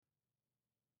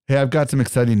Hey, I've got some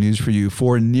exciting news for you.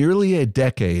 For nearly a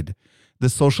decade, the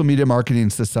Social Media Marketing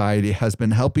Society has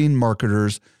been helping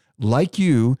marketers like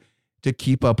you to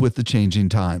keep up with the changing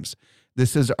times.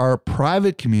 This is our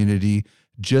private community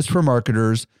just for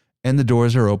marketers, and the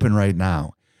doors are open right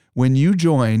now. When you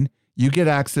join, you get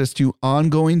access to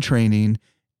ongoing training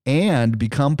and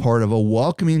become part of a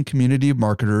welcoming community of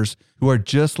marketers who are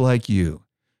just like you.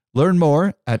 Learn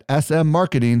more at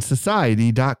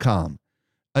smmarketingsociety.com.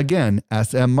 Again,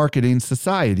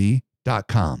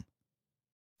 smmarketingsociety.com.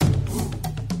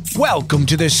 Welcome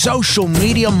to the Social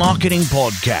Media Marketing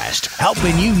Podcast,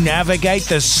 helping you navigate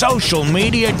the social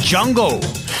media jungle.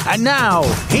 And now,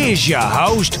 here's your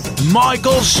host,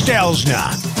 Michael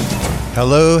Stelzner.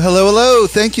 Hello.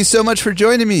 Thank you so much for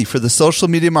joining me for the Social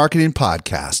Media Marketing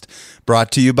Podcast, brought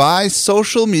to you by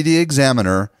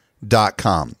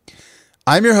socialmediaexaminer.com.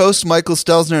 I'm your host, Michael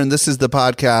Stelzner, and this is the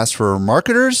podcast for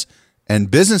marketers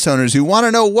and business owners who want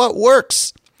to know what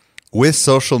works with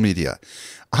social media.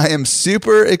 I am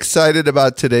super excited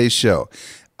about today's show.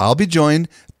 I'll be joined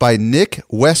by Nick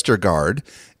Westergaard,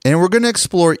 and we're going to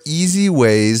explore easy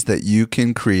ways that you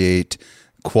can create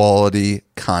quality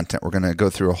content. We're going to go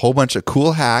through a whole bunch of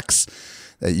cool hacks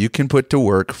that you can put to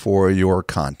work for your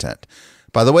content.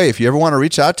 By the way, if you ever want to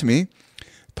reach out to me,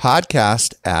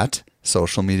 podcast at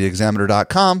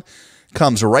socialmediaexaminer.com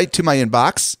comes right to my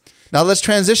inbox. Now let's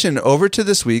transition over to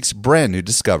this week's brand new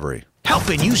discovery.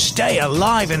 Helping you stay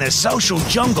alive in the social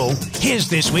jungle, here's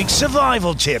this week's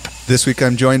survival tip. This week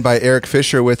I'm joined by Eric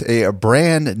Fisher with a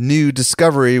brand new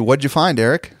discovery. What'd you find,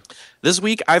 Eric? This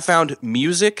week I found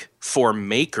music for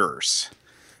makers.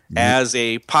 As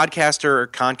a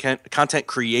podcaster, content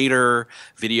creator,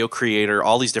 video creator,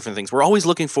 all these different things, we're always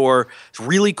looking for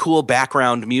really cool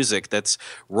background music that's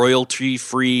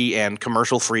royalty-free and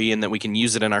commercial-free and that we can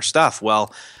use it in our stuff.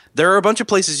 Well, there are a bunch of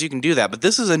places you can do that, but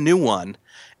this is a new one.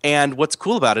 And what's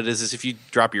cool about it is if you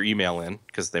drop your email in,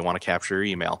 because they want to capture your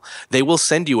email, they will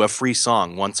send you a free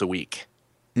song once a week.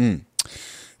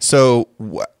 So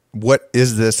what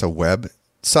is this, a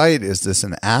website? Is this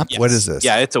an app? Yes. What is this?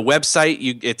 Yeah, it's a website.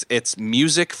 It's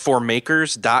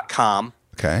musicformakers.com.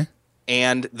 Okay.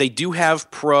 And they do have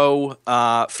pro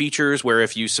features where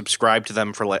if you subscribe to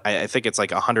them for I think it's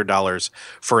like $100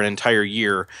 for an entire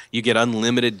year, you get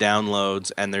unlimited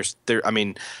downloads. And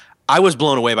I was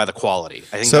blown away by the quality.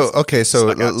 I think So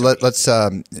let's.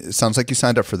 It sounds like you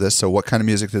signed up for this. So what kind of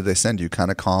music did they send you?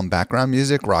 Kind of calm background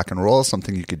music, rock and roll,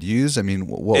 something you could use. I mean,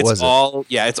 what was it?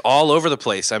 Yeah, it's all over the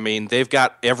place. I mean, they've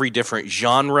got every different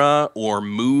genre or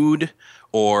mood.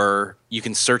 Or you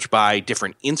can search by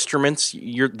different instruments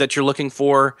that you're looking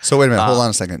for. So wait a minute, hold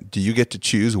on a second. Do you get to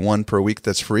choose one per week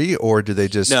that's free, or do they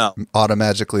just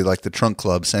automatically, like the Trunk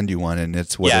Club, send you one and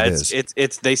it's what it is?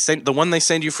 It's they send the one they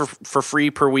send you for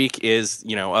free per week is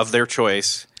of their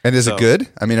choice. And is it good?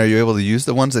 I mean, are you able to use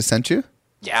the ones they sent you?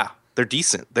 Yeah, they're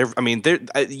decent. They're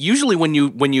usually when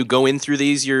you go in through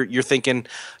these, you're thinking,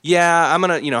 yeah, I'm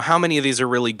gonna how many of these are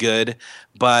really good,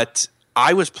 but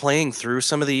I was playing through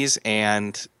some of these,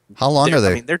 and how long are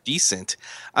they? I mean, they're decent.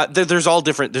 There's all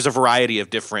different. There's a variety of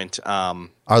different. Are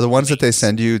the ones that they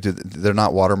send you? They're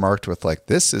not watermarked with like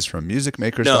this is from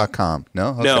musicmakers.com?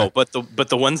 No, okay. No. But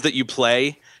the ones that you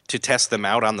play to test them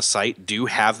out on the site do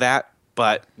have that.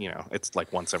 But it's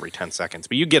like once every 10 seconds.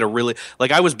 But you get a really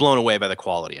I was blown away by the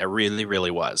quality. I really,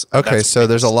 really was. Okay, so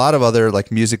there's a lot of other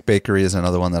Music Bakery is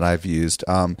another one that I've used.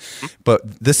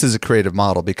 But this is a creative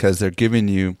model because they're giving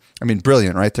you,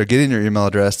 brilliant, right? They're getting your email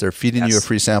address. They're feeding you a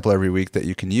free sample every week that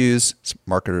you can use.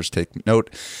 Marketers take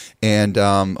note. And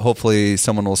hopefully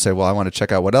someone will say, well, I want to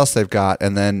check out what else they've got.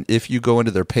 And then if you go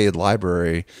into their paid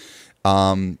library,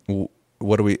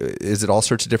 is it all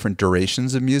sorts of different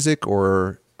durations of music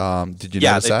or... did you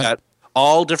notice that? Yeah, they've got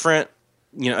all different,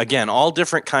 all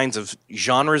different kinds of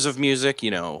genres of music,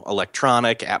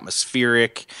 electronic,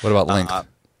 atmospheric. What about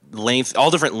length? All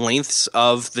different lengths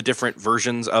of the different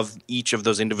versions of each of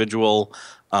those individual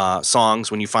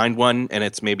songs. When you find one and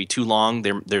it's maybe too long,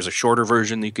 there's a shorter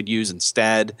version that you could use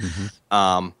instead.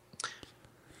 Mm-hmm.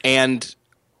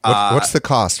 What's the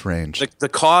cost range? The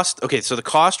cost, okay, so the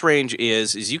cost range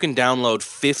is you can download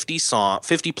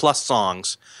 50 plus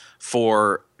songs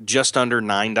for just under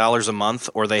 $9 a month,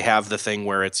 or they have the thing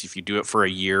where it's if you do it for a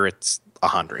year, it's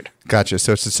 $100. Gotcha.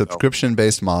 So it's a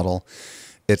subscription-based model.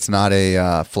 It's not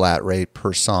a flat rate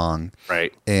per song,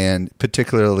 right? And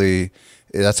particularly,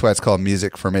 that's why it's called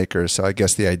Music for Makers. So I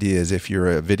guess the idea is if you're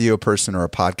a video person or a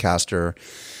podcaster,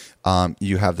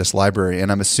 you have this library,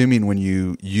 and I'm assuming when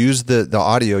you use the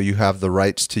audio, you have the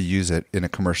rights to use it in a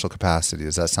commercial capacity.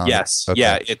 Does that sound? Yes. Okay.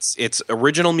 Yeah. It's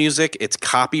original music. It's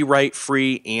copyright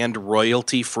free and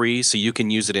royalty free, so you can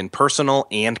use it in personal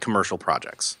and commercial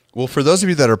projects. Well, for those of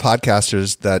you that are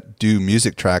podcasters that do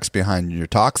music tracks behind your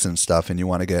talks and stuff, and you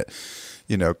want to get,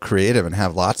 creative and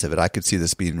have lots of it, I could see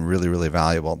this being really, really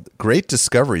valuable. Great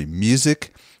discovery.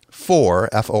 Music for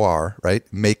FOR, right?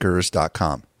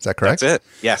 Makers.com. Is that correct? That's it.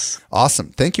 Yes. Awesome.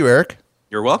 Thank you, Eric.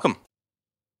 You're welcome.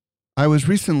 I was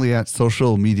recently at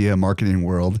Social Media Marketing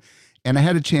World, and I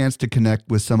had a chance to connect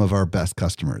with some of our best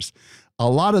customers. A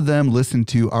lot of them listen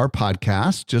to our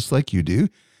podcast, just like you do.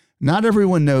 Not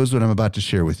everyone knows what I'm about to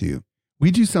share with you. We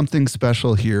do something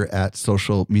special here at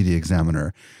Social Media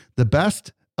Examiner. The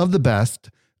best of the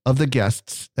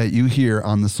guests that you hear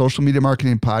on the Social Media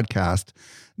Marketing Podcast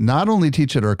not only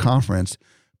teach at our conference,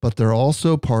 but they're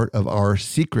also part of our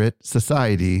secret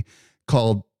society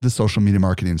called the Social Media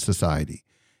Marketing Society.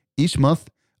 Each month,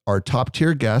 our top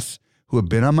tier guests who have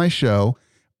been on my show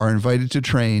are invited to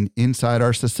train inside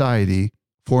our society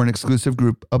for an exclusive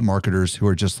group of marketers who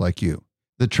are just like you.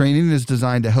 The training is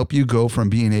designed to help you go from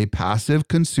being a passive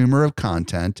consumer of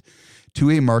content to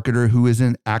a marketer who is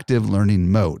in active learning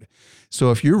mode.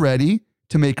 So if you're ready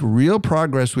to make real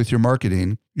progress with your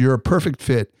marketing, you're a perfect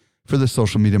fit for the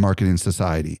Social Media Marketing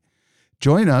Society.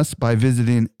 Join us by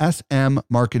visiting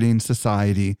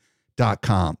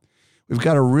smmarketingsociety.com. We've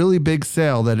got a really big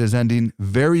sale that is ending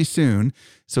very soon,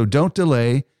 so don't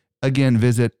delay. Again,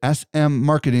 visit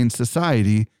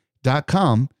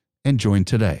smmarketingsociety.com and join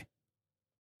today.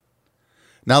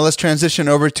 Now let's transition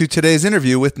over to today's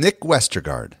interview with Nick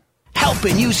Westergaard.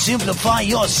 Helping you simplify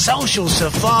your social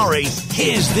safari,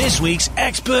 here's this week's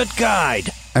expert guide.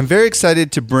 I'm very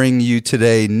excited to bring you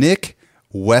today Nick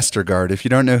Westergaard. If you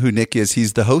don't know who Nick is,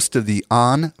 he's the host of the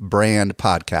On Brand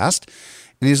podcast,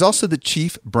 and he's also the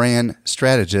chief brand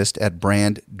strategist at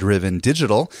Brand Driven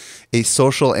Digital, a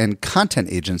social and content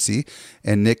agency.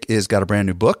 And Nick has got a brand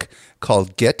new book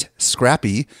called Get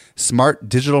Scrappy, Smart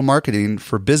Digital Marketing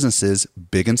for Businesses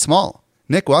Big and Small.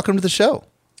 Nick, welcome to the show.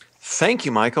 Thank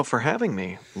you, Michael, for having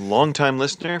me. Long-time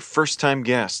listener, first-time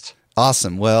guest.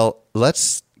 Awesome. Well,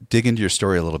 let's dig into your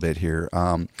story a little bit here.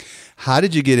 How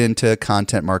did you get into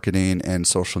content marketing and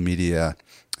social media?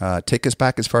 Take us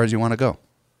back as far as you want to go.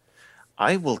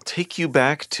 I will take you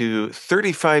back to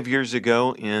 35 years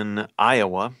ago in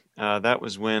Iowa. That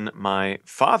was when my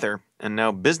father and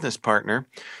now business partner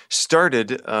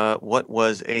started what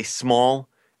was a small,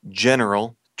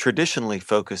 general, traditionally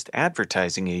focused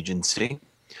advertising agency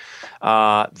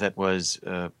that was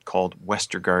called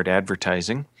Westergaard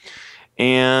Advertising.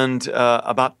 And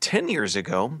about 10 years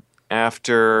ago,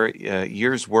 after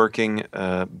years working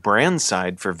brand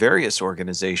side for various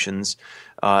organizations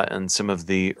and some of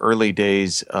the early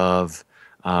days of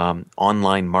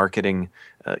online marketing,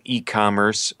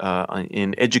 e-commerce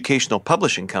in educational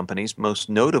publishing companies, most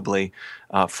notably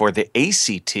for the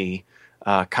ACT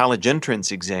college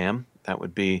entrance exam. That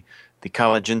would be the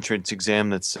college entrance exam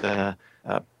that's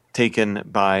taken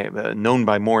by known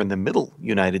by more in the middle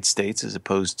United States as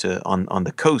opposed to on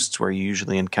the coasts where you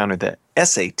usually encounter the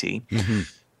SAT. Mm-hmm.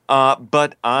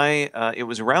 But it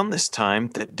was around this time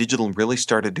that digital really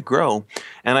started to grow,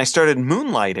 and I started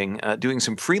moonlighting, doing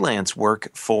some freelance work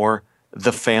for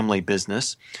the family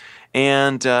business,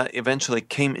 and eventually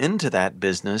came into that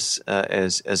business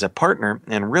as a partner.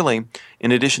 And really,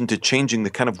 in addition to changing the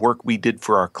kind of work we did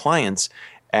for our clients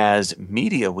as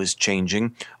media was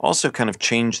changing, also kind of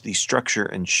changed the structure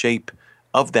and shape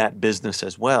of that business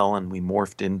as well. And we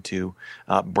morphed into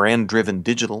brand-driven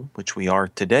digital, which we are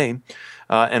today.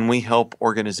 And we help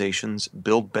organizations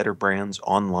build better brands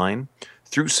online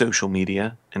through social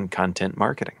media and content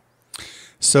marketing.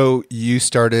 So you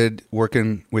started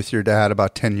working with your dad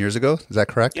about 10 years ago. Is that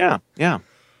correct? Yeah.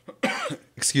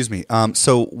 Excuse me.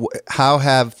 So how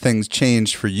have things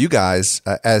changed for you guys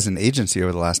as an agency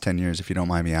over the last 10 years, if you don't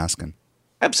mind me asking?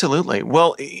 Absolutely.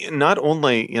 Well, not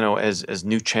only, as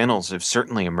new channels have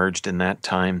certainly emerged in that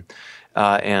time,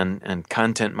 and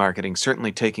content marketing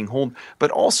certainly taking hold,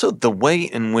 but also the way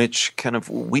in which kind of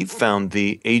we've found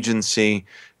the agency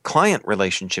client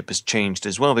relationship has changed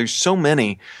as well. There's so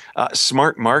many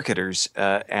smart marketers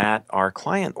at our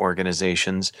client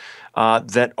organizations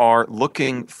that are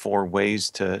looking for ways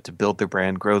to build their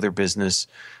brand, grow their business,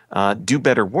 do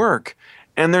better work.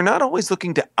 And they're not always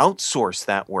looking to outsource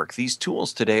that work. These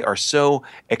tools today are so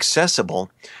accessible.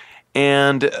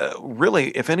 And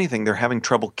really, if anything, they're having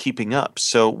trouble keeping up.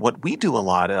 So what we do a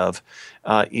lot of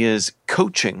is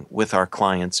coaching with our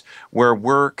clients, where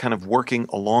we're kind of working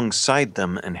alongside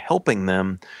them and helping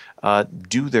them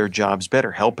do their jobs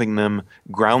better, helping them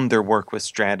ground their work with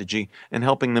strategy, and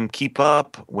helping them keep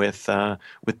up with the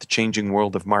changing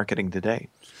world of marketing today.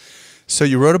 So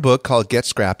you wrote a book called Get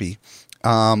Scrappy.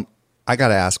 I got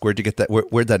to ask, where'd you get that?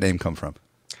 Where'd that name come from?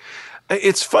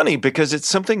 It's funny because it's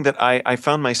something that I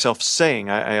found myself saying.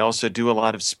 I also do a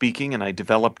lot of speaking, and I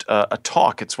developed a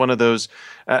talk. It's one of those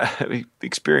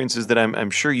experiences that I'm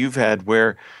sure you've had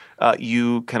where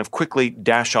you kind of quickly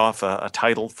dash off a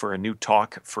title for a new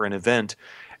talk for an event.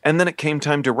 And then it came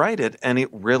time to write it, and it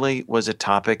really was a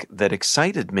topic that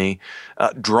excited me,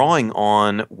 drawing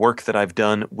on work that I've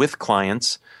done with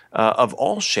clients of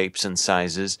all shapes and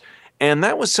sizes. And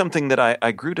that was something that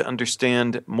I grew to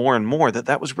understand more and more,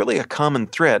 that was really a common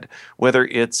thread, whether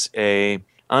it's a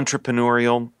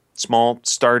entrepreneurial, small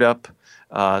startup,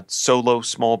 solo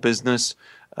small business,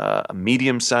 a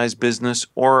medium-sized business,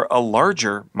 or a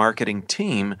larger marketing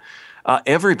team.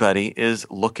 Everybody is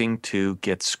looking to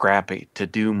get scrappy, to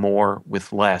do more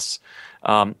with less.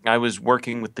 I was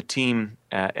working with the team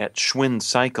at Schwinn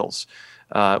Cycles,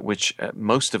 which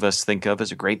most of us think of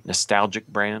as a great nostalgic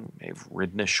brand. They've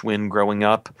ridden a Schwinn growing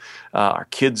up. Our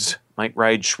kids might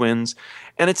ride Schwinns.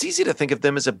 And it's easy to think of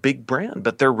them as a big brand,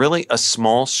 but they're really a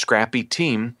small, scrappy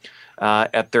team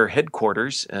at their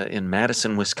headquarters in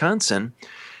Madison, Wisconsin.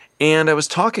 And I was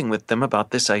talking with them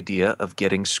about this idea of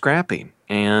getting scrappy.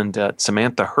 And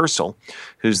Samantha Herschel,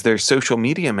 who's their social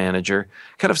media manager,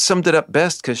 kind of summed it up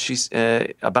best because she's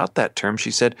about that term.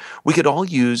 She said, we could all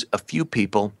use a few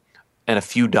people and a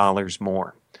few dollars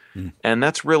more. And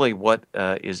that's really what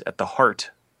is at the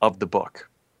heart of the book.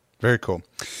 Very cool.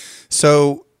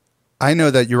 So I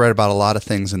know that you write about a lot of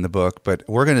things in the book, but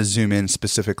we're going to zoom in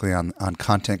specifically on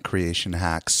content creation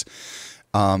hacks.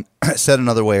 Said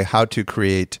another way, how to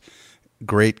create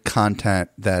great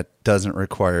content that doesn't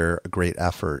require a great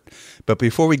effort. But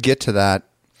before we get to that,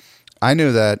 I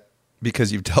know that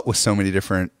because you've dealt with so many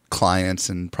different clients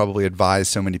and probably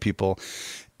advised so many people,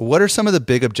 what are some of the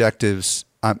big objections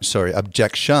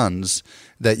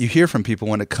that you hear from people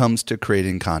when it comes to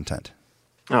creating content?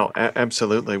 Oh,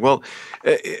 absolutely. Well,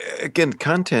 again,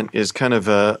 content is kind of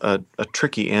a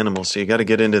tricky animal, so you got to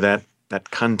get into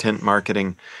that content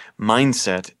marketing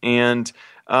mindset. And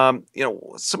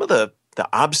some of the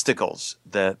obstacles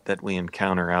that we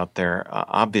encounter out there,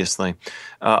 obviously,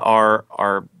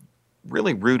 are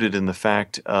really rooted in the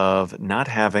fact of not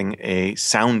having a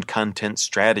sound content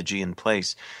strategy in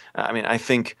place. I mean, I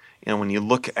think when you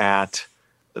look at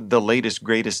the latest,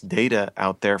 greatest data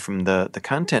out there from the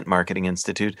Content Marketing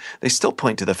Institute, they still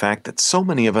point to the fact that so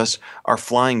many of us are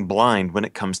flying blind when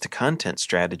it comes to content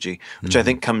strategy, which I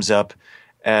think comes up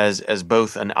as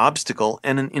both an obstacle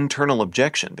and an internal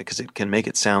objection, because it can make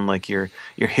it sound like you're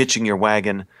hitching your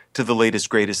wagon to the latest,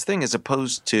 greatest thing, as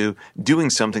opposed to doing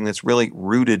something that's really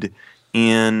rooted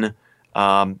in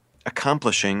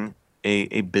accomplishing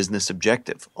a business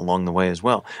objective along the way as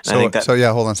well. And hold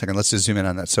on a second. Let's just zoom in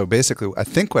on that. So basically, I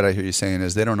think what I hear you saying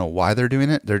is they don't know why they're doing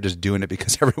it. They're just doing it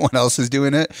because everyone else is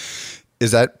doing it.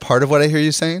 Is that part of what I hear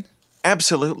you saying?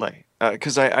 Absolutely.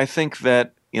 Because I think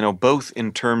that, both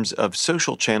in terms of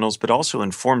social channels, but also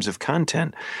in forms of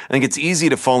content, I think it's easy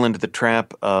to fall into the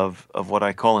trap of what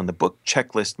I call in the book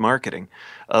checklist marketing,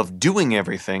 of doing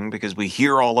everything because we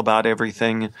hear all about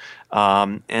everything,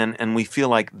 and we feel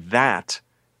like that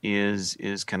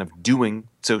is kind of doing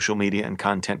social media and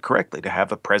content correctly, to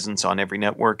have a presence on every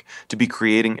network, to be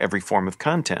creating every form of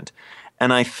content.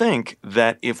 And I think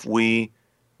that if we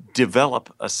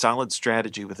develop a solid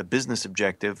strategy with a business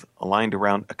objective aligned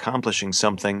around accomplishing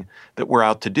something that we're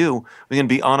out to do, we can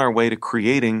be on our way to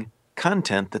creating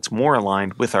content that's more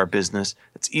aligned with our business,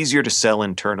 that's easier to sell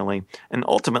internally, and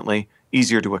ultimately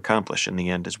easier to accomplish in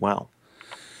the end as well.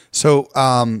 So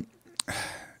when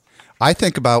I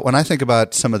think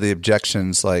about some of the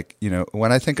objections,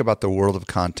 when I think about the world of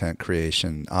content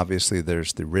creation, obviously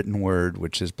there's the written word,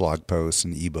 which is blog posts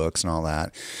and ebooks and all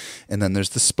that. And then there's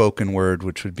the spoken word,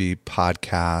 which would be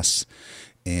podcasts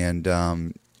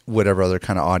and whatever other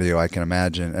kind of audio I can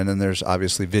imagine. And then there's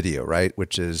obviously video, right,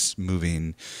 which is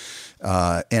moving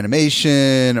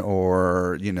animation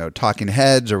or, talking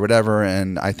heads or whatever.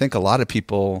 And I think a lot of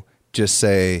people just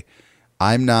say,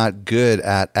 I'm not good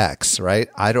at X, right?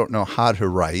 I don't know how to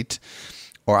write,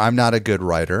 or I'm not a good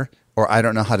writer, or I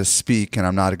don't know how to speak and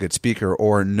I'm not a good speaker,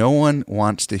 or no one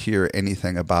wants to hear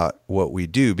anything about what we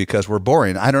do because we're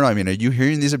boring. I don't know. I mean, are you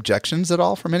hearing these objections at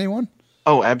all from anyone?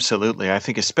 Oh, absolutely. I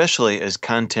think especially as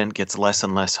content gets less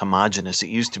and less homogenous, it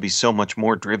used to be so much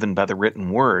more driven by the written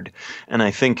word. And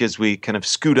I think as we kind of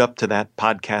scoot up to that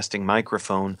podcasting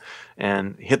microphone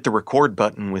and hit the record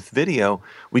button with video,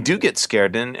 we do get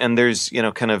scared. And there's,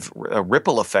 kind of a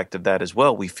ripple effect of that as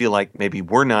well. We feel like maybe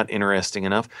we're not interesting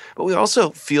enough, but we also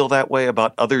feel that way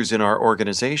about others in our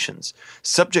organizations,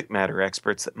 subject matter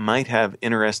experts that might have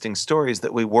interesting stories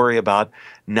that we worry about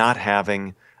not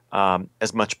having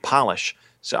as much polish.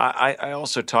 So I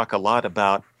also talk a lot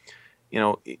about,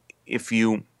 if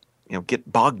you get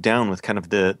bogged down with kind of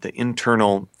the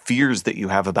internal fears that you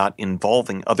have about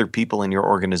involving other people in your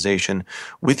organization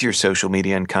with your social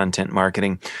media and content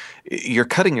marketing, you're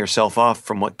cutting yourself off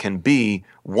from what can be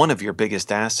one of your biggest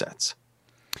assets.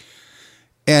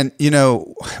 And,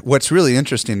 what's really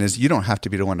interesting is you don't have to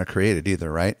be the one to create it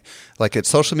either, right? Like at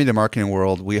Social Media Marketing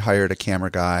World, we hired a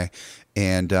camera guy,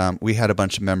 and we had a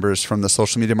bunch of members from the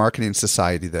Social Media Marketing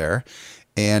Society there.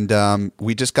 And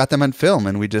we just got them on film,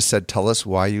 and we just said, tell us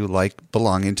why you like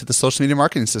belonging to the Social Media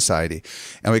Marketing Society.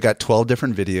 And we got 12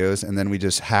 different videos, and then we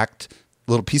just hacked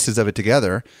little pieces of it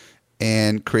together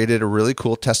and created a really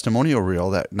cool testimonial reel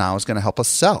that now is going to help us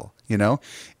sell.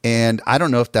 And I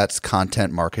don't know if that's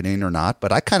content marketing or not,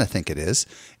 but I kind of think it is.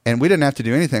 And we didn't have to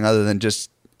do anything other than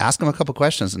just ask them a couple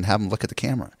questions and have them look at the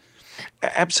camera.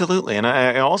 Absolutely. And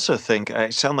I also think I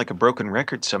sound like a broken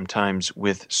record sometimes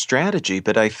with strategy,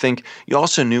 but I think you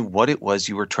also knew what it was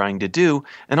you were trying to do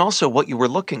and also what you were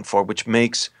looking for, which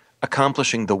makes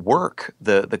accomplishing the work,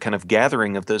 the kind of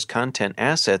gathering of those content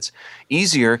assets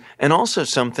easier, and also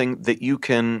something that you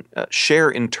can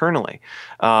share internally.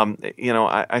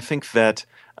 I think that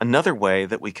another way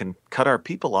that we can cut our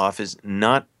people off is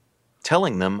not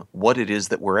telling them what it is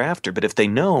that we're after. But if they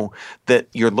know that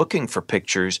you're looking for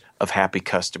pictures of happy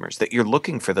customers, that you're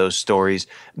looking for those stories,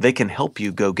 they can help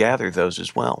you go gather those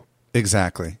as well.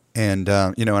 Exactly. And,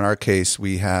 in our case,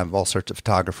 we have all sorts of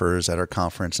photographers at our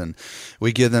conference, and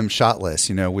we give them shot lists.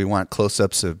 We want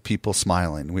close-ups of people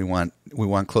smiling. We want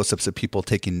close-ups of people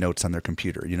taking notes on their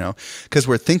computer, because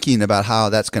we're thinking about how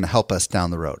that's going to help us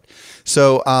down the road.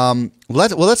 So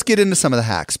let's get into some of the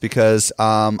hacks, because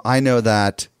I know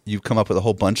that you've come up with a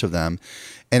whole bunch of them.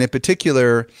 And in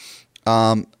particular,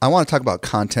 I want to talk about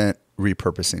content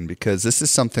repurposing, because this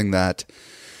is something that,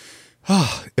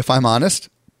 if I'm honest,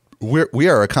 we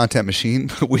are a content machine,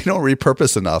 but we don't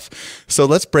repurpose enough. So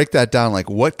let's break that down. Like,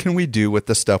 what can we do with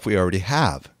the stuff we already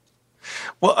have?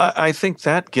 Well, I think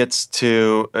that gets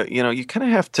to, you kind of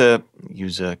have to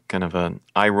use a kind of an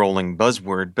eye-rolling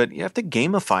buzzword, but you have to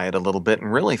gamify it a little bit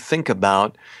and really think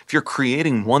about, if you're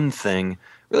creating one thing,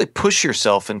 really push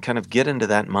yourself and kind of get into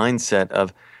that mindset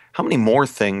of, how many more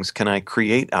things can I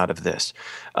create out of this?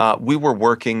 We were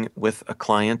working with a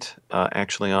client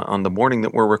actually on the morning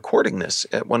that we're recording this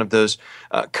at one of those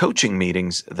coaching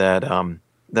meetings that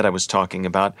I was talking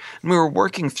about. And we were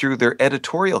working through their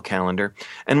editorial calendar,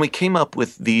 and we came up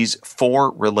with these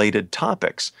 4 related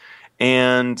topics.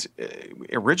 And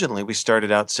originally we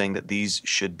started out saying that these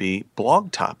should be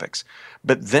blog topics.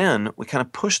 But then we kind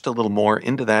of pushed a little more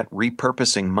into that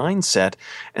repurposing mindset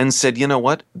and said, you know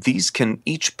what, these can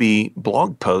each be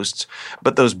blog posts,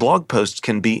 but those blog posts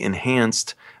can be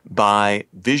enhanced by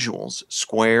visuals,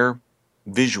 square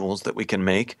visuals that we can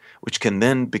make, which can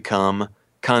then become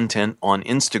content on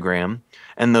Instagram.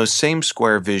 And those same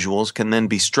square visuals can then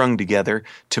be strung together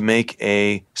to make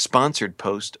a sponsored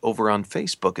post over on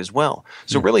Facebook as well.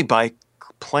 So really by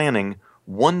planning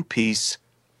one piece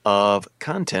of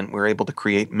content, we're able to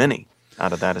create many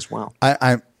out of that as well.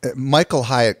 Michael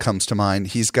Hyatt comes to mind.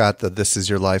 He's got the This Is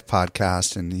Your Life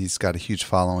podcast, and he's got a huge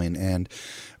following. And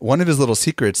one of his little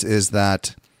secrets is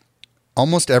that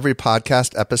almost every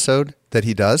podcast episode that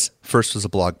he does first was a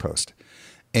blog post.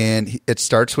 And it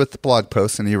starts with the blog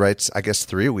post, and he writes,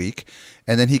 3 a week.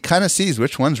 And then he kind of sees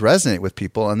which ones resonate with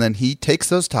people. And then he takes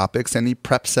those topics and he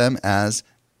preps them as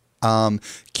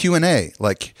Q&A,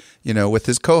 with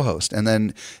his co-host. And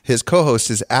then his co-host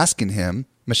is asking him,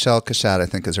 Michelle Kashat, I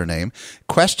think is her name,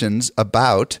 questions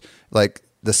about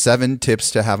the 7 tips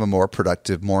to have a more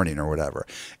productive morning or whatever.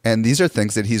 And these are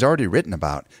things that he's already written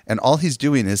about. And all he's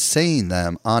doing is saying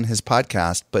them on his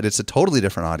podcast, but it's a totally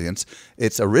different audience.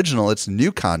 It's original. It's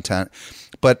new content.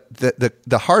 But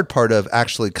the hard part of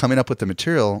actually coming up with the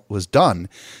material was done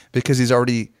because he's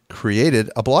already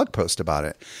created a blog post about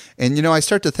it. And, I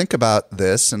start to think about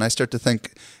this, and I start to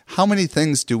think, how many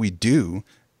things do we do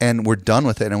and we're done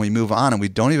with it and we move on and we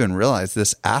don't even realize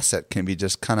this asset can be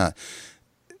just kind of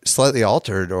slightly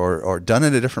altered or done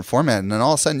in a different format, and then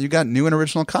all of a sudden you got new and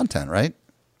original content, right?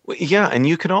 Well, yeah, and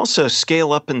you can also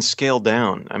scale up and scale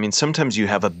down. I mean, sometimes you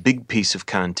have a big piece of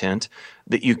content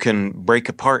that you can break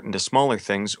apart into smaller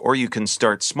things, or you can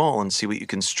start small and see what you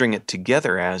can string it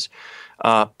together as.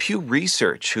 Pew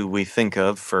Research, who we think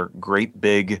of for great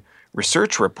big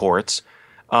research reports,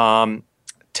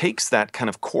 takes that kind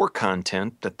of core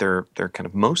content that they're kind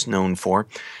of most known for,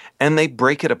 and they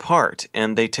break it apart,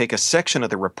 and they take a section of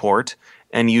the report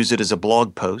and use it as a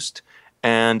blog post,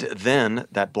 and then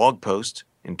that blog post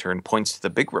in turn points to the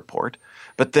big report.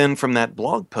 But then from that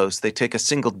blog post, they take a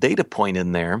single data point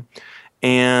in there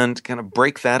and kind of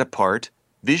break that apart,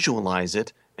 visualize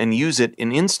it, and use it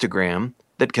in Instagram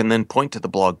that can then point to the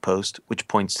blog post, which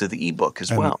points to the ebook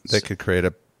as well. They could create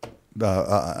a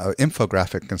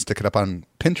infographic and stick it up on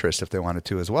Pinterest if they wanted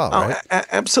to as well, right?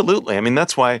 Absolutely. I mean,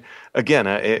 that's why,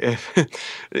 again,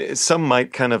 some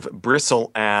might kind of bristle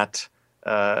at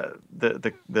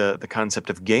the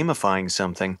concept of gamifying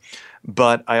something,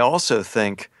 but I also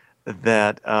think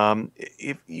that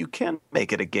if you can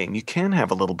make it a game, you can have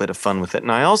a little bit of fun with it,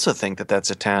 and I also think that that's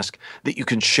a task that you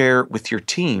can share with your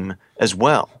team as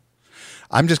well.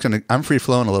 I'm free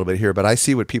flowing a little bit here, but I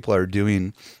see what people are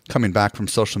doing coming back from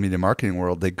social media marketing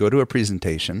world. They go to a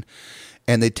presentation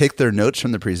and they take their notes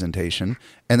from the presentation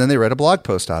and then they write a blog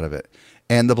post out of it.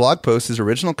 And the blog post is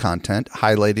original content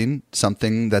highlighting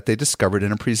something that they discovered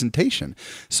in a presentation.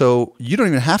 So you don't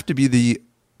even have to be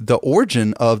the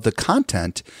origin of the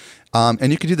content. And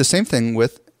you could do the same thing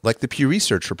with like the Pew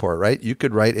Research report, right? You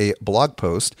could write a blog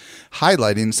post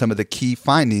highlighting some of the key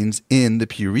findings in the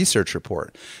Pew Research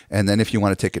report. And then if you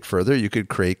want to take it further, you could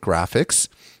create graphics.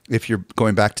 If you're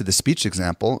going back to the speech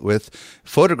example, with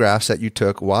photographs that you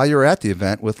took while you were at the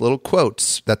event with little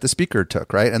quotes that the speaker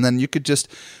took, right? And then you could just,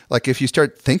 like, if you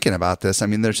start thinking about this, I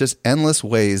mean, there's just endless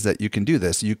ways that you can do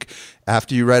this.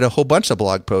 After you write a whole bunch of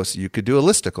blog posts, you could do a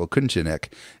listicle, couldn't you,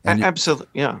 Nick? And absolutely,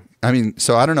 yeah. I mean,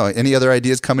 so I don't know. Any other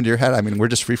ideas coming to your head? I mean, we're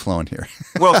just free flowing here.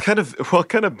 Well, kind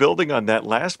of building on that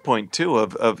last point too.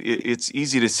 Of it's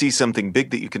easy to see something big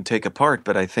that you can take apart,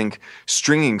 but I think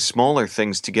stringing smaller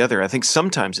things together. I think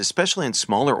sometimes, especially in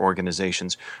smaller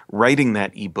organizations, writing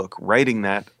that ebook, writing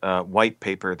that white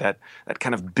paper, that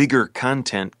kind of bigger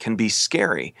content can be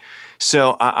scary.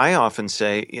 So I often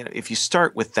say, if you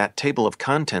start with that table of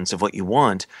contents of what you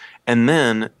want, and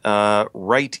then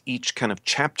write each kind of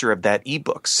chapter of that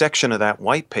ebook, section of that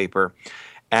white paper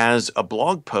as a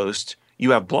blog post,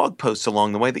 you have blog posts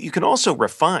along the way that you can also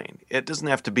refine. It doesn't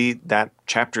have to be that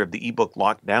chapter of the ebook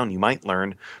locked down. You might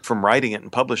learn from writing it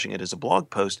and publishing it as a blog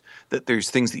post that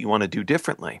there's things that you want to do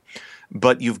differently.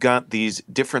 But you've got these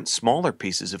different smaller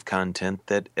pieces of content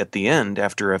that at the end,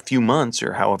 after a few months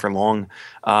or however long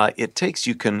it takes,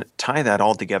 you can tie that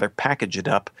all together, package it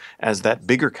up as that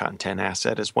bigger content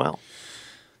asset as well.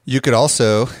 You could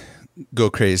also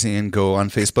go crazy and go on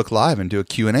Facebook Live and do a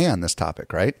Q&A on this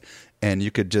topic, right? And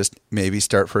you could just maybe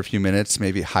start for a few minutes,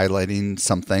 maybe highlighting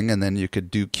something, and then you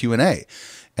could do Q&A.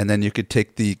 And then you could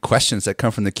take the questions that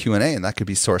come from the Q&A, and that could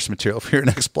be source material for your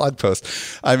next blog post.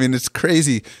 I mean, it's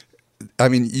crazy. I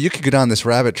mean, you could go down this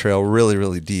rabbit trail really,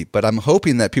 really deep, but I'm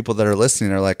hoping that people that are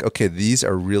listening are like, okay, these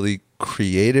are really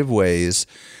creative ways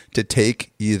to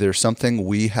take either something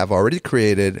we have already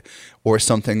created or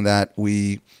something that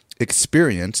we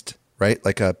experienced, right?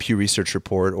 Like a Pew Research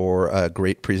report or a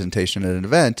great presentation at an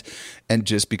event, and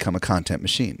just become a content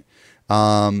machine.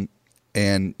 And,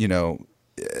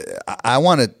 I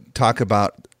want to talk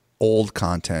about old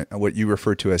content, what you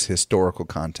refer to as historical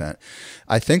content.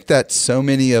 I think that so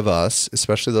many of us,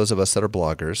 especially those of us that are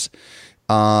bloggers,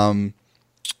 don't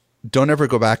ever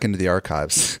go back into the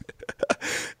archives.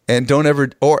 And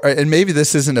and maybe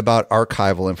this isn't about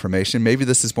archival information. Maybe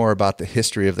this is more about the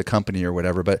history of the company or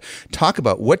whatever. But talk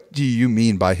about, what do you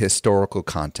mean by historical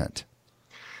content?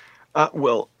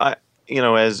 Well,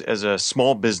 as a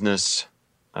small business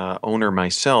owner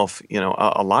myself,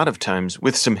 a lot of times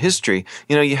with some history,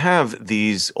 you have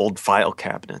these old file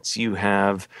cabinets, you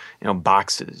have,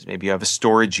 boxes, maybe you have a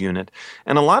storage unit.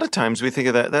 And a lot of times we think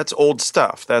of that's old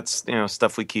stuff. That's,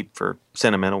 stuff we keep for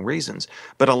sentimental reasons.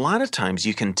 But a lot of times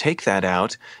you can take that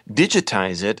out,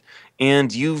 digitize it,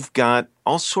 and you've got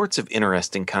all sorts of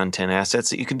interesting content assets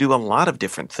that you can do a lot of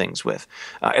different things with.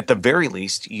 At the very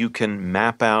least, you can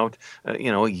map out, a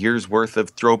year's worth of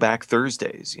Throwback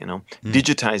Thursdays,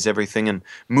 digitize everything and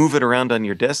move it around on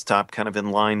your desktop kind of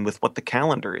in line with what the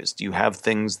calendar is. Do you have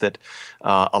things that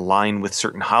align with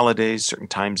certain holidays, certain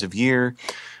times of year?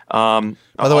 By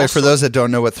the way, for those that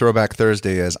don't know what Throwback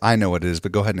Thursday is, I know what it is,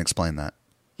 but go ahead and explain that.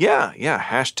 Yeah.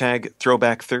 Hashtag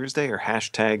Throwback Thursday or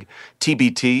hashtag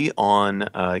TBT on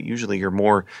usually your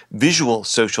more visual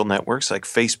social networks like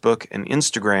Facebook and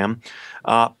Instagram,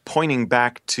 pointing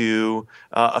back to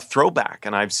a throwback.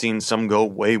 And I've seen some go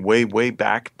way, way, way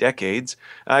back, decades.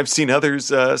 I've seen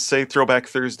others say Throwback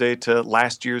Thursday to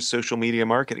last year's social media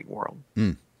marketing world.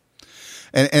 And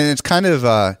it's kind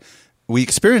of we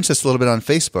experience this a little bit on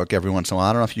Facebook every once in a while.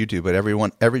 I don't know if you do, but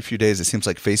every few days it seems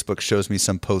like Facebook shows me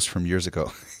some post from years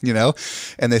ago,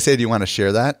 and they say, do you want to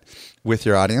share that with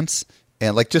your audience?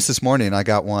 And like just this morning, I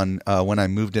got one when I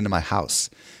moved into my house,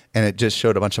 and it just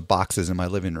showed a bunch of boxes in my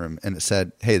living room, and it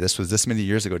said, hey, this was this many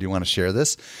years ago. Do you want to share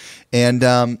this? And,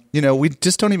 we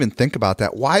just don't even think about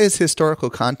that. Why is historical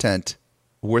content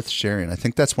worth sharing? I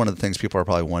think that's one of the things people are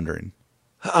probably wondering.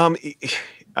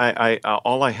 I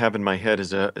all I have in my head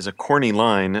is a corny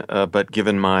line, but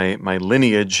given my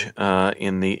lineage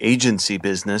in the agency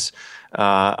business,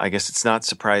 I guess it's not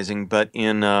surprising. But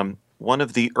in one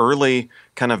of the early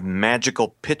kind of magical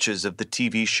pitches of the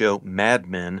TV show Mad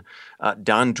Men,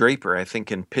 Don Draper, I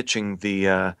think, in pitching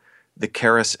the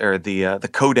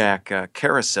Kodak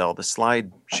carousel, the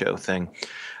slideshow thing,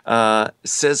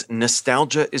 says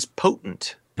nostalgia is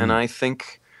potent, and I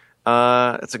think.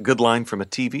 It's a good line from a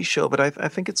TV show, but I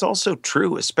think it's also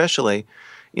true, especially,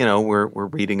 we're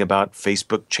reading about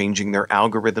Facebook changing their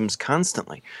algorithms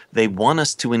constantly. They want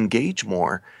us to engage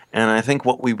more, and I think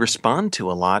what we respond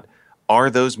to a lot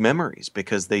are those memories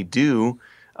because they do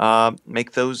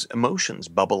make those emotions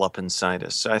bubble up inside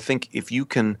us. So I think if you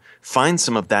can find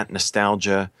some of that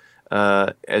nostalgia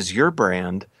as your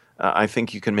brand, I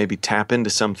think you can maybe tap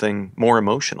into something more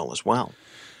emotional as well.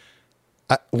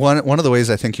 One of the ways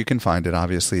I think you can find it,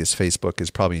 obviously, is Facebook is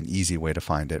probably an easy way to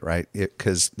find it, right?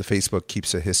 Because the Facebook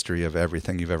keeps a history of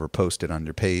everything you've ever posted on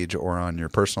your page or on your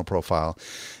personal profile.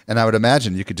 And I would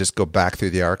imagine you could just go back through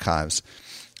the archives,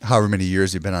 however many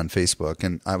years you've been on Facebook.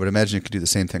 And I would imagine you could do the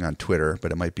same thing on Twitter,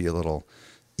 but it might be a little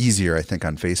easier, I think,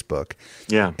 on Facebook.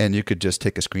 Yeah. And you could just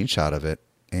take a screenshot of it.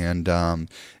 And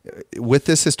with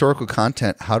this historical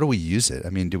content, how do we use it? I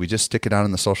mean, do we just stick it out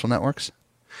in the social networks?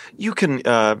 You can,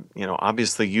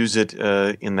 obviously use it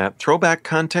in that throwback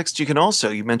context. You can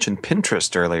also, you mentioned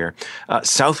Pinterest earlier.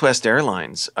 Southwest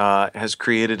Airlines has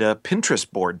created a Pinterest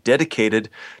board dedicated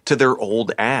to their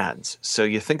old ads. So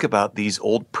you think about these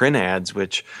old print ads,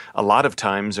 which a lot of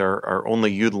times are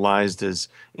only utilized as,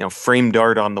 framed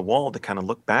art on the wall to kind of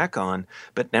look back on.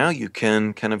 But now you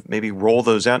can kind of maybe roll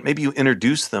those out. Maybe you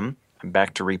introduce them.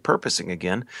 Back to repurposing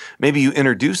again. Maybe you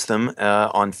introduce them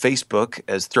on Facebook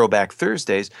as Throwback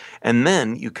Thursdays, and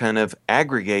then you kind of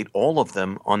aggregate all of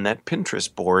them on that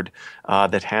Pinterest board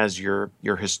that has your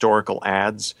historical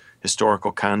ads,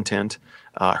 historical content.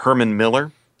 Herman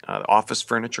Miller, office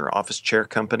furniture, office chair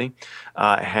company,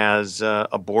 has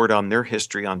a board on their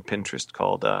history on Pinterest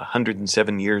called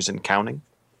 107 Years and Counting.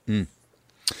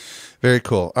 Very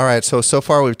cool. All right, so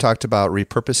far we've talked about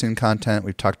repurposing content.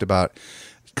 We've talked about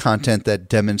content that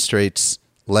demonstrates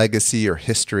legacy or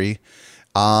history.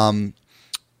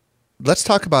 Let's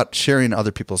talk about sharing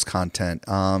other people's content.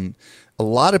 A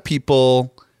lot of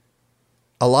people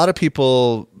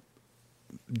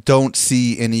don't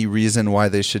see any reason why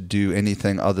they should do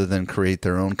anything other than create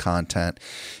their own content.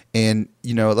 And,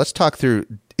 let's talk through,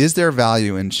 is there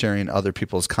value in sharing other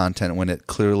people's content when it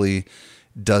clearly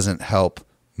doesn't help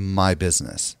my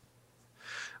business?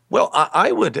 Well,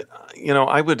 I would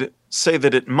say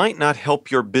that it might not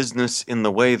help your business in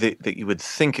the way that you would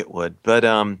think it would. But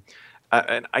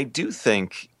I do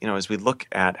think, as we look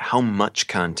at how much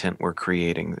content we're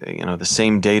creating, the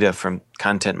same data from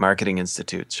Content Marketing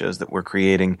Institute shows that we're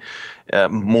creating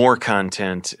more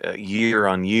content year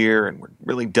on year, and we're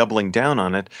really doubling down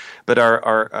on it. But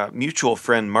our mutual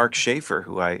friend, Mark Schaefer,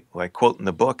 who I quote in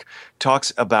the book,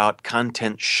 talks about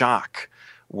content shock,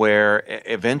 where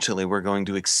eventually we're going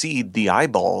to exceed the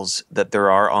eyeballs that there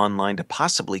are online to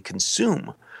possibly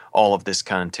consume all of this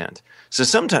content. So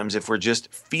sometimes if we're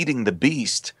just feeding the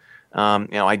beast,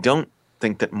 I don't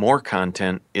think that more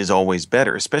content is always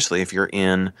better, especially if you're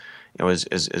in,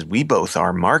 as we both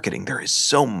are, marketing. There is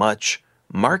so much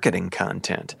marketing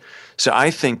content. So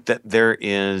I think that there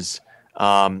is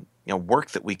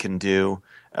work that we can do,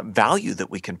 value that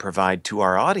we can provide to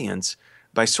our audience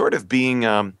by sort of being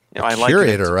I like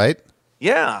curator, right?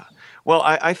 Yeah. Well,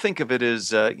 I think of it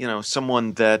as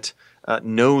someone that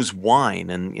knows wine,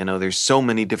 and there's so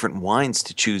many different wines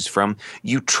to choose from.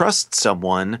 You trust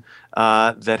someone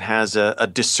that has a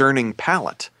discerning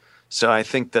palate. So I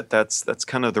think that's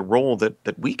kind of the role that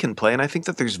we can play, and I think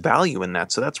that there's value in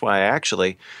that. So that's why I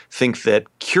actually think that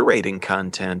curating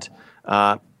content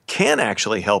can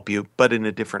actually help you, but in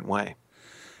a different way.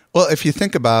 Well, if you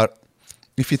think about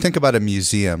a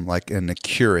museum, like in a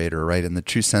curator, right, in the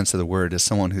true sense of the word, is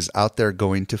someone who's out there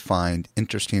going to find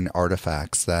interesting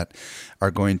artifacts that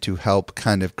are going to help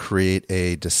kind of create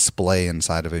a display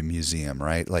inside of a museum,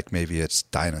 right? Like maybe it's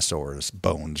dinosaurs,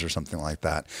 bones, or something like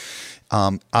that.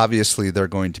 Obviously, they're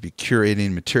going to be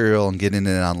curating material and getting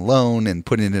it on loan and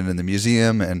putting it in the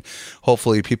museum, and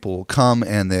hopefully people will come,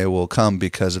 and they will come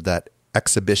because of that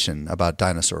exhibition about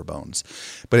dinosaur bones.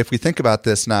 But if we think about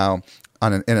this now,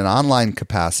 in an online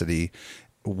capacity,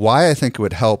 why I think it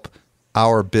would help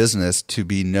our business to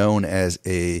be known as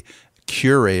a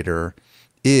curator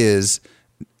is,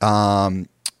 like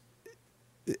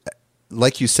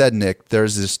you said, Nick,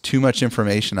 there's this too much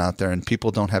information out there and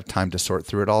people don't have time to sort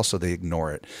through it all, so they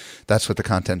ignore it. That's what the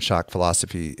content shock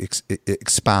philosophy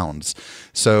expounds.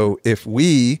 So if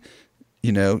we,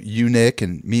 you, Nick,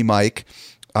 and me, Mike,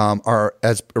 are,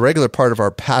 as a regular part of our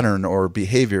pattern or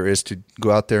behavior, is to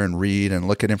go out there and read and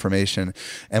look at information.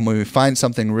 And when we find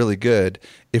something really good,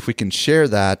 if we can share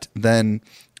that, then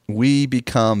we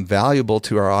become valuable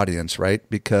to our audience, right?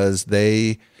 Because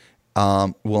they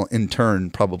will in turn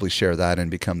probably share that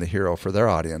and become the hero for their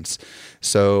audience.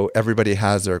 So everybody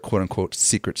has their quote unquote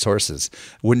secret sources.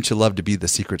 Wouldn't you love to be the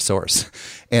secret source?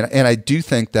 And I do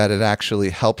think that it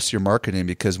actually helps your marketing,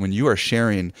 because when you are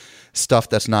sharing stuff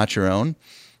that's not your own,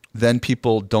 then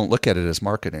people don't look at it as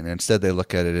marketing. Instead, they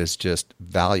look at it as just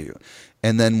value.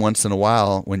 And then once in a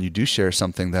while, when you do share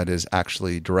something that is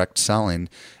actually direct selling,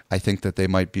 I think that they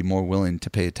might be more willing to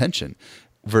pay attention.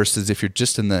 Versus if you're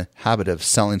just in the habit of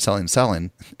selling,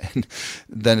 and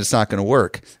then it's not going to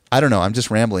work. I don't know. I'm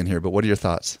just rambling here, but what are your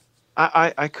thoughts?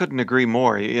 I couldn't agree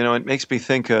more. It makes me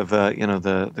think of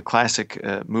the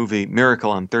classic movie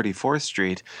Miracle on 34th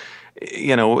Street.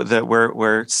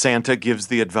 Where Santa gives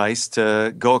the advice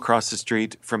to go across the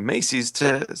street from Macy's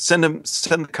to send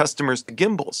the customers to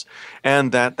Gimbels,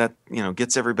 and that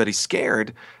gets everybody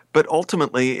scared. But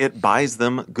ultimately, it buys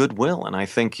them goodwill, and I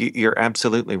think you're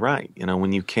absolutely right.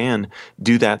 When you can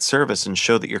do that service and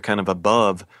show that you're kind of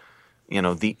above,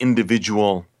 the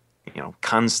individual,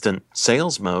 constant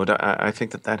sales mode, I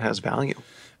think that has value.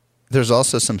 There's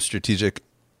also some strategic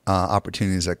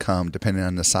opportunities that come depending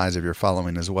on the size of your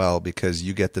following as well, because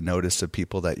you get the notice of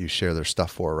people that you share their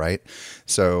stuff for, right?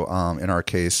 So in our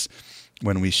case,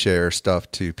 when we share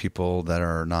stuff to people that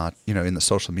are not, in the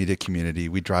social media community,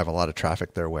 we drive a lot of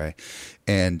traffic their way,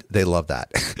 and they love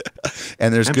that.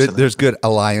 And there's good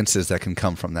alliances that can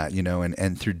come from that,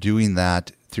 and through doing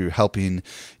that, through helping,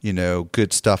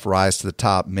 good stuff rise to the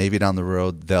top, maybe down the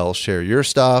road they'll share your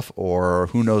stuff, or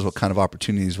who knows what kind of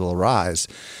opportunities will arise.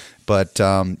 But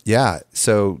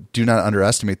so do not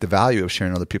underestimate the value of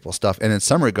sharing other people's stuff. And in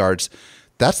some regards,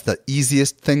 that's the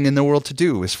easiest thing in the world to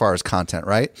do as far as content,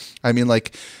 right? I mean,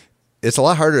 it's a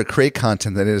lot harder to create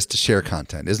content than it is to share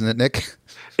content, isn't it, Nick?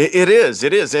 It is.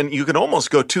 And you can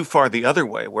almost go too far the other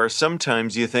way, where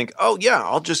sometimes you think, oh, yeah,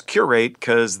 I'll just curate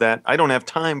because I don't have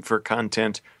time for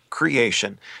content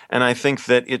creation. And I think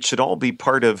that it should all be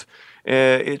part of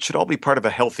a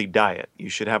healthy diet. You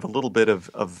should have a little bit of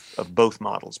both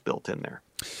models built in there.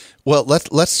 Well,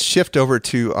 let's shift over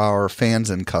to our fans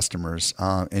and customers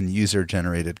and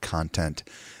user-generated content.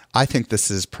 I think this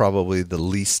is probably the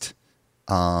least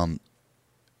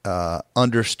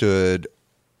understood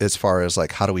as far as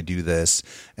how do we do this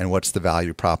and what's the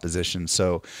value proposition.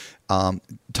 So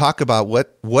talk about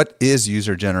what is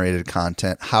user-generated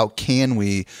content? How can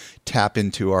we tap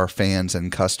into our fans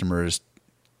and customers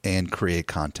and create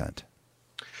content?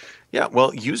 Yeah,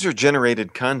 well,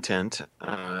 user-generated content,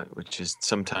 which is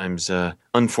sometimes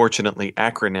unfortunately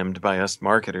acronymed by us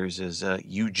marketers as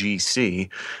UGC,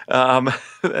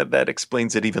 that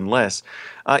explains it even less,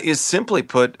 is simply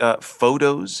put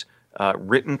photos,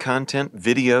 written content,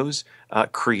 videos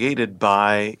created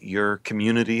by your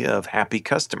community of happy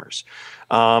customers.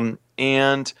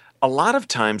 And a lot of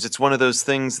times it's one of those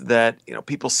things that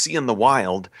people see in the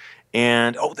wild,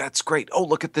 and, oh, that's great. Oh,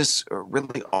 look at this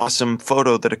really awesome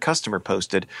photo that a customer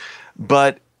posted.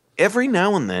 But every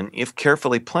now and then, if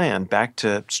carefully planned, back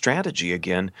to strategy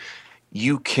again,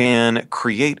 you can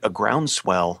create a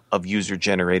groundswell of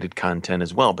user-generated content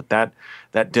as well. But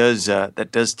that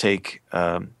does take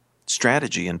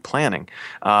strategy and planning.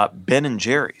 Ben &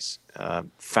 Jerry's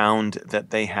found that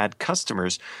they had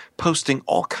customers posting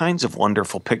all kinds of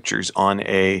wonderful pictures on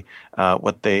a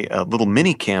little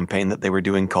mini campaign that they were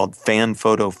doing called Fan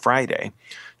Photo Friday,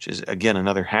 which is again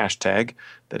another hashtag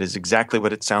that is exactly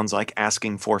what it sounds like,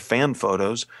 asking for fan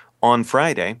photos on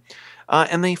Friday.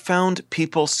 and they found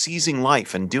people seizing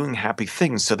life and doing happy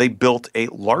things. So they built a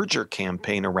larger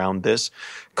campaign around this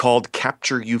called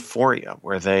Capture Euphoria,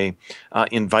 where they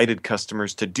invited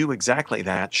customers to do exactly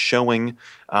that, showing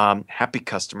happy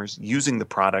customers using the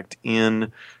product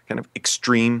in kind of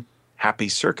extreme happy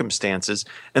circumstances.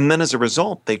 And then as a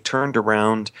result, they turned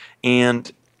around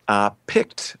and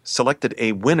selected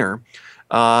a winner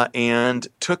and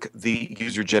took the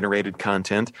user-generated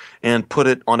content and put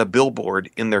it on a billboard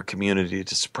in their community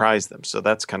to surprise them. So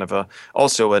that's kind of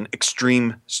also an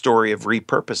extreme story of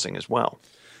repurposing as well.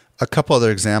 A couple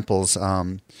other examples.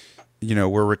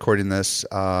 We're recording this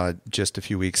just a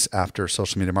few weeks after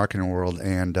Social Media Marketing World,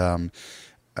 and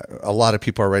a lot of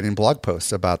people are writing blog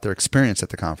posts about their experience at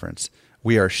the conference.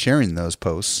 We are sharing those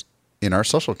posts in our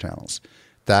social channels.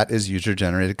 That is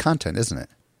user-generated content, isn't it?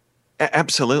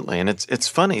 Absolutely. And it's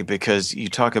funny because you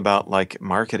talk about like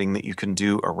marketing that you can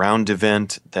do around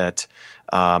event that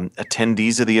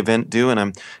attendees of the event do. And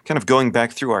I'm kind of going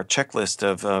back through our checklist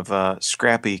of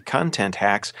scrappy content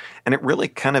hacks, and it really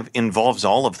kind of involves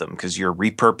all of them because you're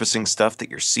repurposing stuff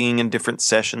that you're seeing in different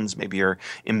sessions. Maybe you're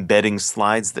embedding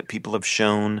slides that people have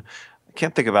shown. I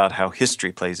can't think about how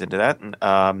history plays into that.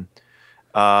 And,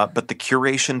 but the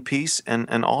curation piece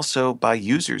and also by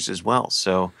users as well.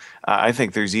 So I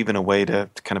think there's even a way to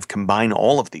kind of combine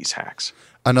all of these hacks.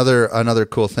 Another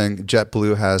cool thing,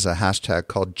 JetBlue has a hashtag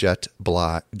called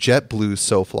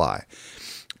JetBlueSoFly,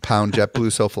 pound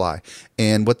JetBlueSoFly.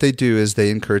 And what they do is they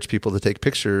encourage people to take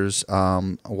pictures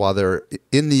while they're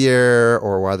in the air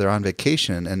or while they're on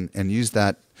vacation and use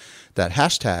that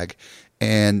hashtag.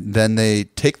 And then they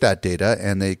take that data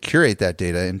and they curate that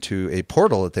data into a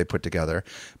portal that they put together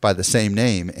by the same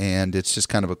name. And it's just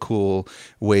kind of a cool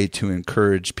way to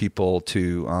encourage people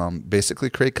to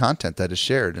basically create content that is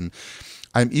shared. And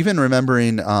I'm even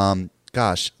remembering,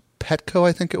 Petco,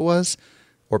 I think it was,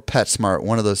 or PetSmart,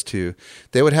 one of those two.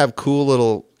 They would have cool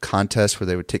little contests where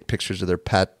they would take pictures of their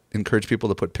pet, encourage people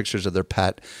to put pictures of their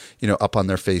pet, up on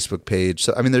their Facebook page.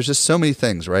 So, there's just so many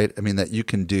things, right? That you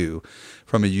can do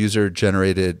from a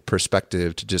user-generated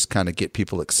perspective to just kind of get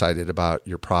people excited about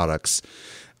your products.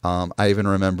 I even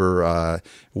remember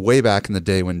way back in the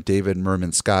day when David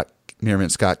Meerman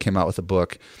Scott came out with a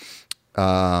book,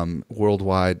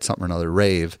 Worldwide something or another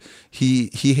Rave.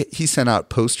 He sent out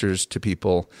posters to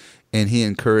people, and he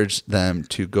encouraged them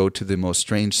to go to the most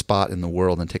strange spot in the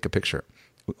world and take a picture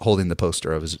holding the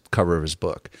poster of his cover of his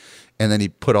book. And then he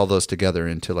put all those together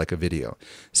into like a video.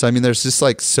 So, there's just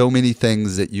like so many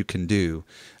things that you can do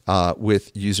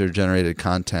with user generated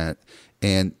content.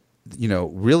 And,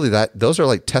 really those are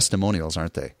like testimonials,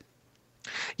 aren't they?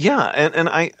 Yeah. And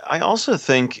I also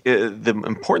think the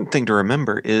important thing to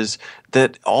remember is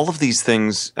that all of these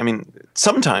things,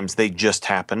 sometimes they just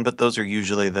happen, but those are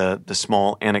usually the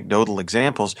small anecdotal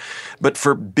examples. But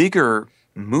for bigger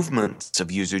movements of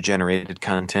user-generated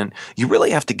content, you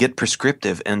really have to get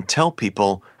prescriptive and tell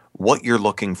people what you're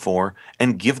looking for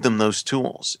and give them those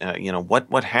tools.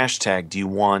 What hashtag do you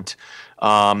want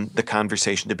the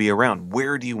conversation to be around?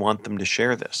 Where do you want them to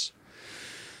share this?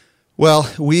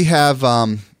 Well, we have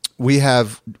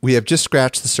just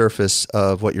scratched the surface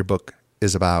of what your book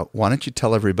is about. Why don't you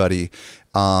tell everybody?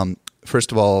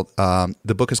 First of all,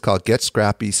 the book is called Get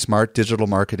Scrappy: Smart Digital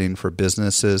Marketing for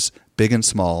Businesses Big and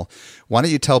Small. Why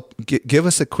don't you give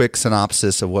us a quick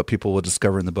synopsis of what people will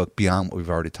discover in the book beyond what we've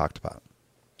already talked about?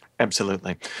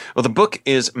 Absolutely. Well, the book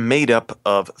is made up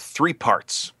of 3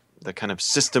 parts, the kind of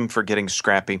system for getting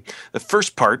scrappy. The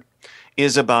first part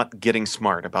is about getting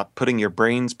smart, about putting your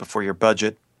brains before your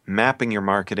budget, mapping your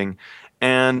marketing,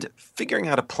 and figuring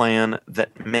out a plan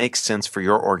that makes sense for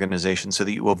your organization so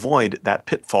that you avoid that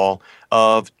pitfall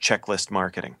of checklist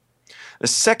marketing. The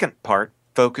second part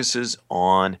focuses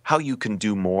on how you can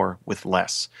do more with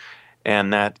less.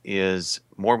 And that is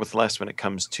more with less when it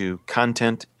comes to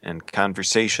content and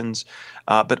conversations,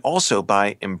 but also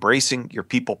by embracing your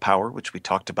people power, which we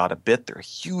talked about a bit. They're a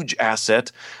huge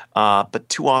asset, but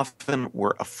too often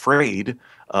we're afraid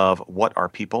of what our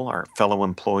people, our fellow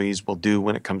employees will do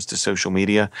when it comes to social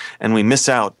media, and we miss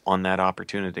out on that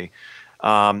opportunity.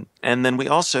 And then we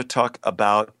also talk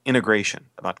about integration,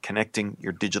 about connecting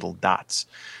your digital dots.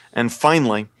 And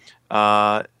finally,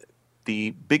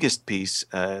 the biggest piece,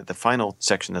 the final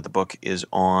section of the book, is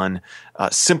on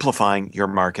simplifying your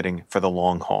marketing for the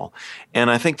long haul. And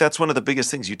I think that's one of the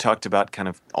biggest things. You talked about kind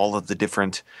of all of the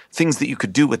different things that you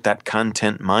could do with that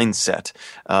content mindset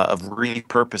of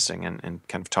repurposing and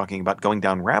kind of talking about going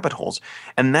down rabbit holes.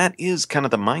 And that is kind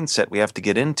of the mindset we have to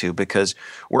get into, because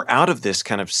we're out of this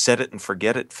kind of set it and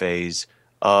forget it phase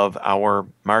of our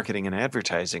marketing and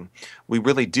advertising. We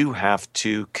really do have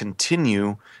to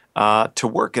continue to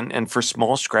work. And for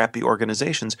small, scrappy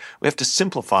organizations, we have to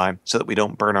simplify so that we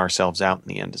don't burn ourselves out in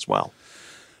the end as well.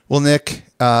 Well, Nick,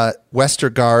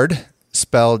 Westergaard,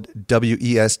 spelled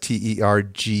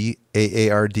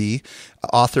Westergaard,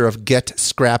 author of Get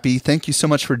Scrappy. Thank you so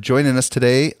much for joining us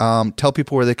today. Tell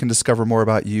people where they can discover more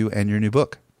about you and your new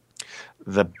book.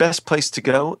 The best place to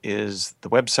go is the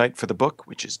website for the book,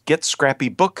 which is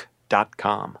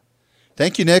getscrappybook.com.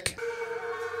 Thank you, Nick.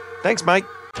 Thanks, Mike.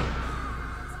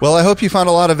 Well, I hope you found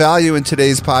a lot of value in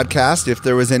today's podcast. If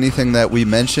there was anything that we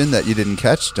mentioned that you didn't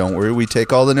catch, don't worry. We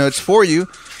take all the notes for you.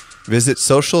 Visit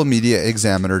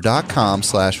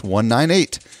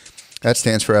socialmediaexaminer.com/198. That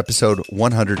stands for episode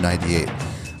 198.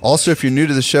 Also, if you're new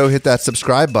to the show, hit that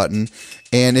subscribe button.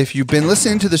 And if you've been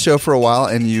listening to the show for a while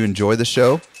and you enjoy the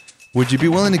show, would you be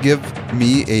willing to give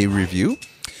me a review?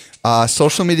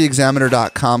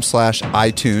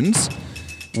 Socialmediaexaminer.com/iTunes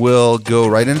will go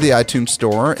right into the iTunes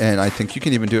store, and I think you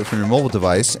can even do it from your mobile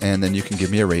device, and then you can give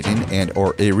me a rating and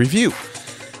or a review.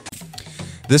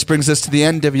 This brings us to the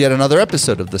end of yet another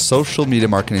episode of the Social Media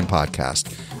Marketing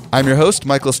Podcast. I'm your host,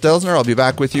 Michael Stelzner. I'll be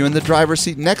back with you in the driver's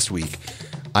seat next week.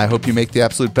 I hope you make the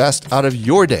absolute best out of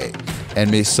your day,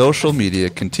 and may social media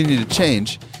continue to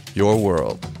change your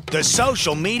world. The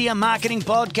Social Media Marketing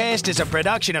Podcast is a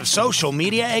production of Social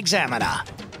Media Examiner.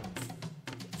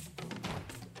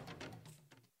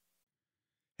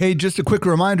 Hey, just a quick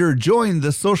reminder, join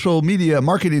the Social Media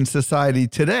Marketing Society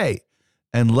today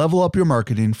and level up your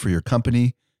marketing for your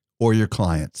company or your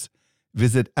clients.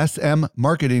 Visit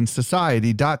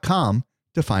smmarketingsociety.com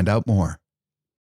to find out more.